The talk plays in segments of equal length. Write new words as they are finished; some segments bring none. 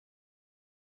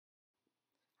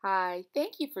Hi,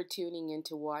 thank you for tuning in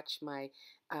to watch my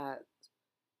uh,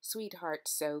 sweetheart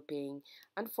soaping.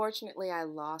 Unfortunately, I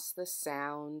lost the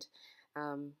sound.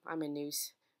 I'm a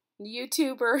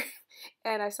YouTuber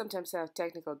and I sometimes have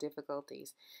technical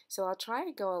difficulties. So I'll try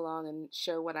to go along and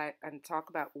show and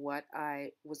talk about what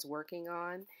I was working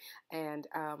on, and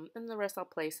the rest I'll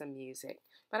play some music.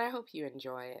 But I hope you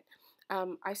enjoy it.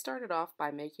 I started off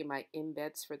by making my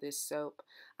embeds for this soap.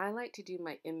 I like to do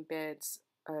my embeds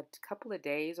a couple of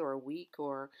days or a week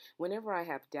or whenever I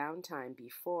have downtime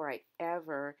before I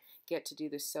ever get to do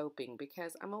the soaping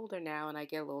because I'm older now and I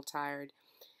get a little tired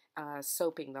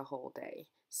soaping the whole day.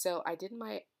 So I did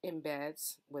my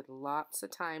embeds with lots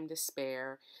of time to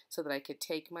spare so that I could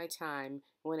take my time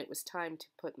when it was time to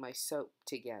put my soap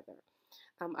together.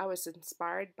 I was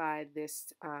inspired by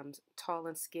this tall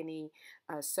and skinny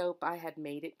soap. I had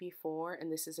made it before,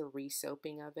 and this is a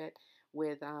re-soaping of it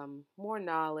with more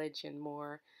knowledge and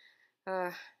more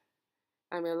uh,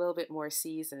 I'm a little bit more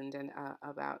seasoned and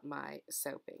about my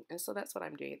soaping. And so that's what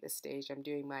I'm doing at this stage. I'm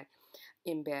doing my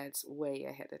embeds way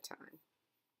ahead of time.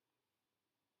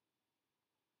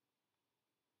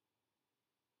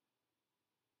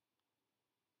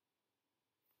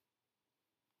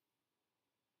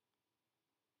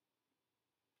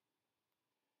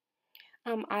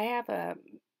 I have a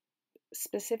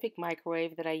specific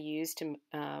microwave that I use to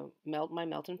melt my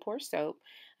melt and pour soap.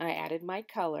 I added my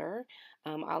color.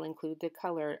 I'll include the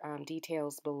color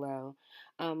details below.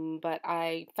 But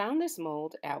I found this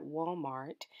mold at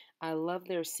Walmart. I love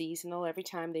their seasonal. Every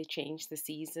time they change the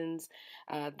seasons,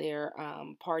 their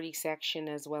party section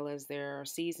as well as their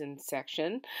season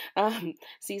section,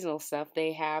 seasonal stuff,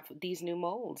 they have these new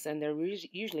molds, and they're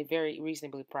usually very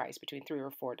reasonably priced, between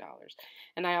 $3 or $4.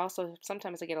 And I also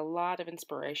sometimes I get a lot of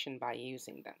inspiration by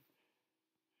using them.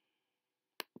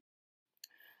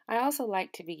 I also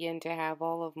like to begin to have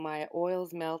all of my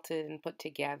oils melted and put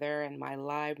together and my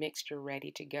lye mixture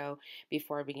ready to go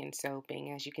before I begin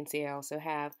soaping. As you can see, I also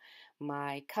have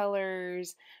my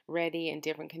colors ready in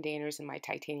different containers and my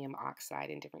titanium oxide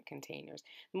in different containers.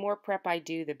 The more prep I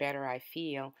do, the better I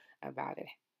feel about it.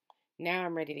 Now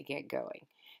I'm ready to get going.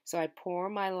 So I pour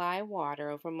my lye water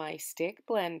over my stick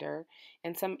blender,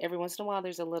 and every once in a while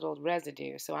there's a little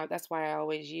residue. So that's why I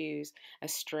always use a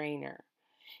strainer.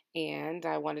 And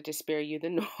I wanted to spare you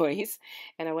the noise,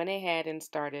 and I went ahead and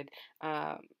started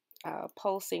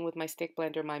pulsing with my stick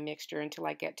blender my mixture until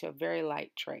I get to a very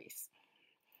light trace.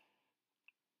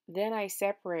 Then I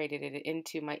separated it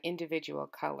into my individual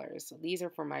colors. These are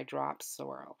for my drop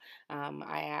swirl. And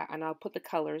I'll put the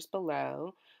colors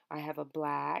below. I have a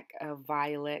black, a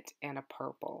violet, and a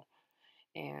purple.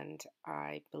 And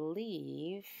I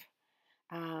believe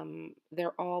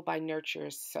they're all by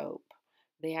Nurture's Soap.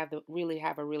 They really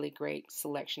have a really great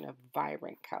selection of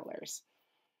vibrant colors.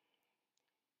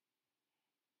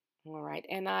 All right,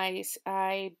 and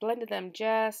I blended them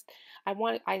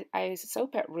I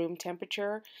soap at room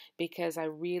temperature because I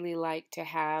really like to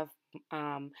have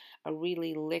a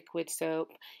really liquid soap,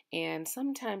 and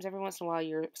sometimes every once in a while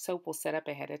your soap will set up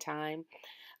ahead of time.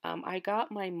 I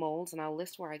got my molds, and I'll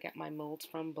list where I got my molds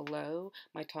from below,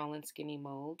 my tall and skinny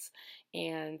molds,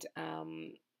 and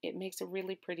it makes a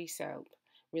really pretty soap,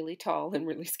 really tall and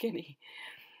really skinny.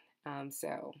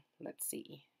 So let's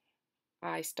see.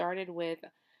 I started with,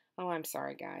 oh, I'm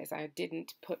sorry, guys. I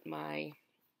didn't put my,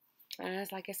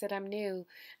 as like I said, I'm new,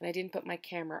 and I didn't put my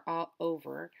camera all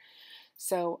over.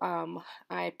 So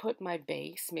I put my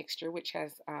base mixture, which I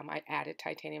added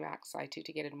titanium oxide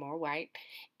to get it more white.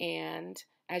 And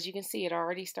as you can see, it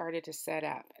already started to set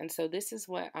up. And so this is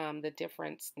what the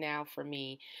difference now for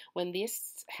me. When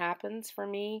this happens for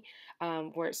me,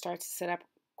 where it starts to set up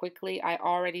quickly, I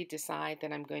already decide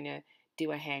that I'm going to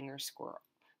do a hanger squirrel.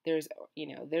 There's,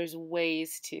 there's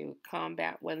ways to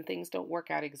combat when things don't work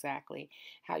out exactly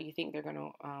how you think they're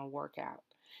going to work out.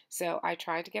 So I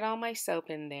tried to get all my soap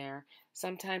in there.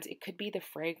 Sometimes it could be the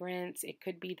fragrance, it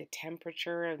could be the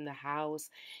temperature in the house,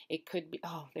 it could be,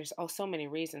 there's so many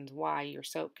reasons why your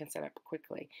soap can set up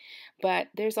quickly. But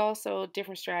there's also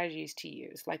different strategies to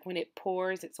use. Like when it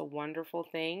pours, it's a wonderful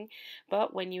thing.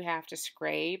 But when you have to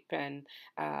scrape and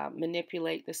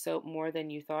manipulate the soap more than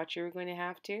you thought you were going to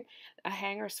have to, a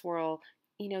hanger swirl,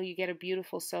 you get a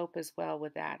beautiful soap as well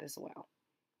with that as well.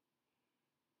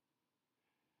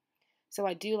 So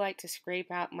I do like to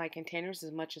scrape out my containers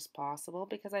as much as possible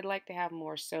because I'd like to have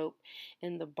more soap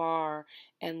in the bar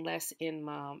and less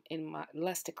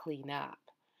less to clean up.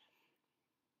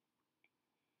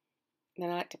 Then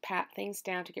I like to pat things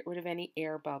down to get rid of any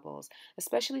air bubbles,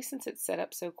 especially since it's set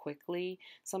up so quickly.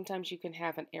 Sometimes you can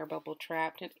have an air bubble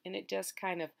trapped, and it just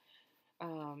kind of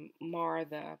mar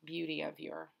the beauty of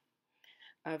your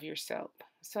of your soap.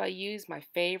 So I use my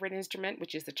favorite instrument,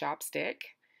 which is the chopstick,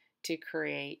 to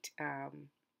create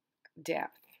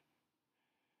depth.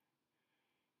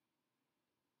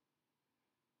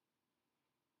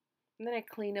 And then I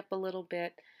clean up a little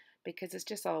bit because it's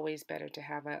just always better to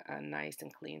have a nice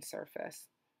and clean surface.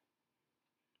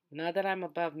 Not that I'm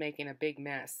above making a big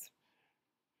mess.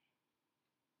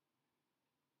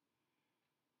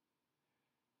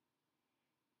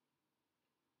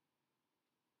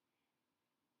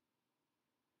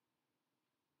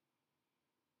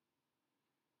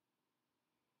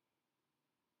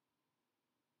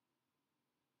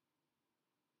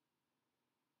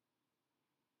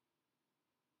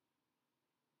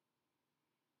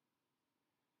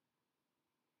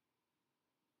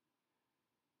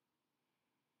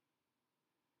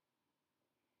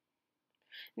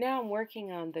 Now I'm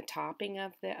working on the topping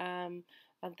of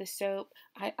the soap.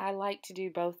 I like to do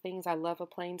both things. I love a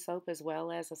plain soap as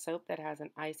well as a soap that has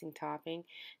an icing topping.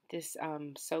 This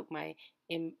soap my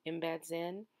embeds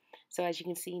in. So as you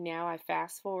can see now, I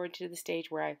fast forward to the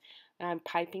stage where I'm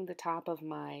piping the top of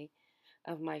my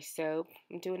soap.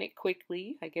 I'm doing it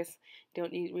quickly. I guess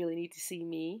don't really need to see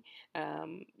me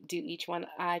do each one.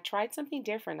 I tried something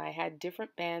different. I had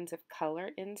different bands of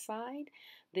color inside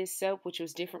this soap, which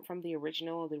was different from the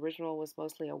original. The original was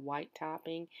mostly a white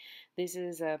topping. This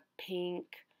is a pink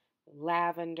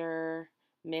lavender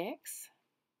mix.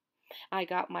 I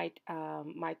got my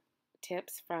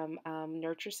tips from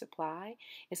Nurture Supply.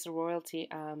 It's the Royalty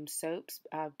soaps,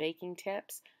 baking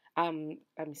tips. I'm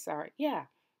sorry, yeah,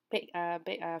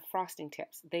 frosting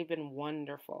tips. They've been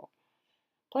wonderful.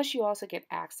 Plus, you also get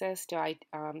access to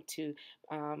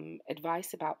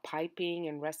advice about piping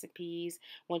and recipes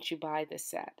once you buy the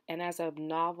set. And as a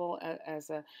novel, as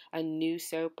a new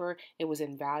soaper, it was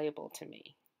invaluable to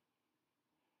me.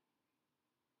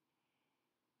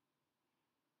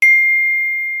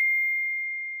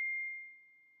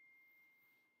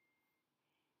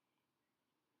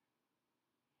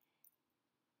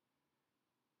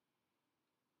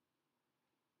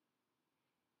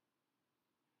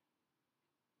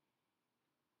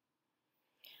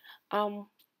 Um,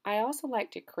 I also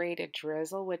like to create a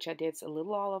drizzle, which I did a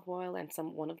little olive oil and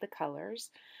one of the colors.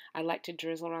 I like to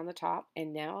drizzle around the top,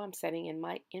 and now I'm setting in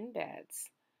my embeds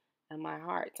and my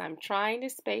hearts. I'm trying to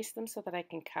space them so that I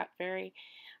can cut very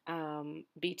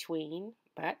between,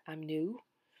 but I'm new.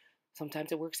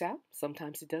 Sometimes it works out,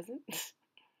 sometimes it doesn't.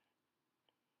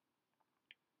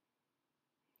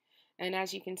 And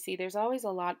as you can see, there's always a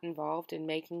lot involved in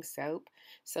making soap.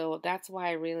 So that's why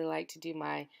I really like to do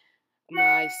my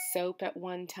soap at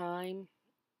one time.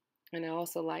 And I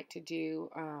also like to do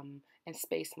and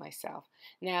space myself.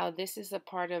 Now, this is a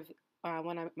part of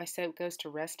when my soap goes to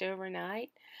rest overnight.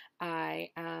 I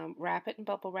wrap it in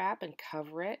bubble wrap and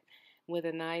cover it with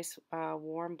a nice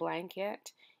warm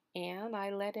blanket, and I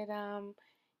let it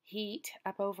heat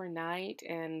up overnight,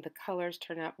 and the colors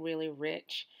turn out really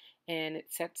rich, and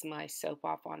it sets my soap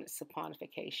off on its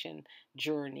saponification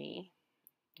journey.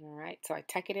 All right, so I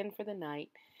tuck it in for the night,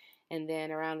 and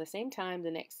then around the same time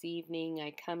the next evening,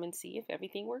 I come and see if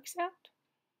everything works out.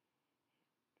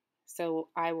 So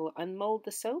I will unmold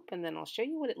the soap and then I'll show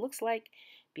you what it looks like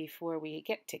before we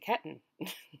get to cutting.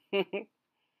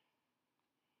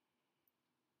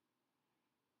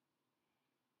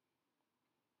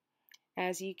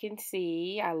 As you can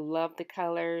see, I love the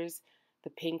colors. The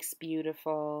pink's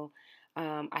beautiful.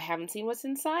 I haven't seen what's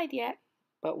inside yet,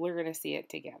 but we're going to see it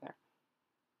together.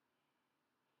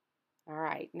 All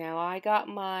right, now I got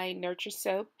my Nurture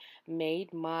soap,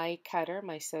 made my cutter,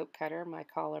 my soap cutter, my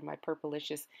collar, my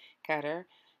purplicious cutter.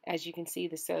 As you can see,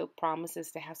 the soap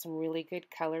promises to have some really good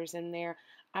colors in there.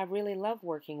 I really love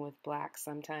working with black.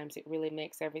 Sometimes it really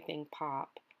makes everything pop.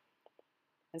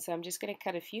 And so I'm just going to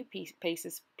cut a few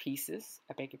pieces,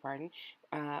 I beg your pardon,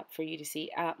 for you to see.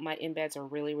 My embeds are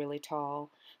really, really tall,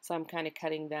 so I'm kind of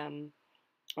cutting them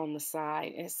on the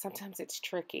side. And sometimes it's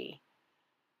tricky.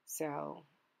 So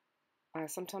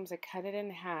sometimes I cut it in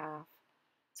half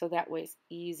so that way it's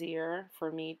easier for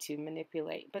me to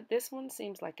manipulate. But this one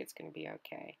seems like it's going to be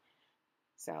okay.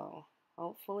 So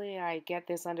hopefully I get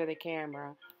this under the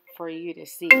camera for you to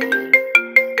see.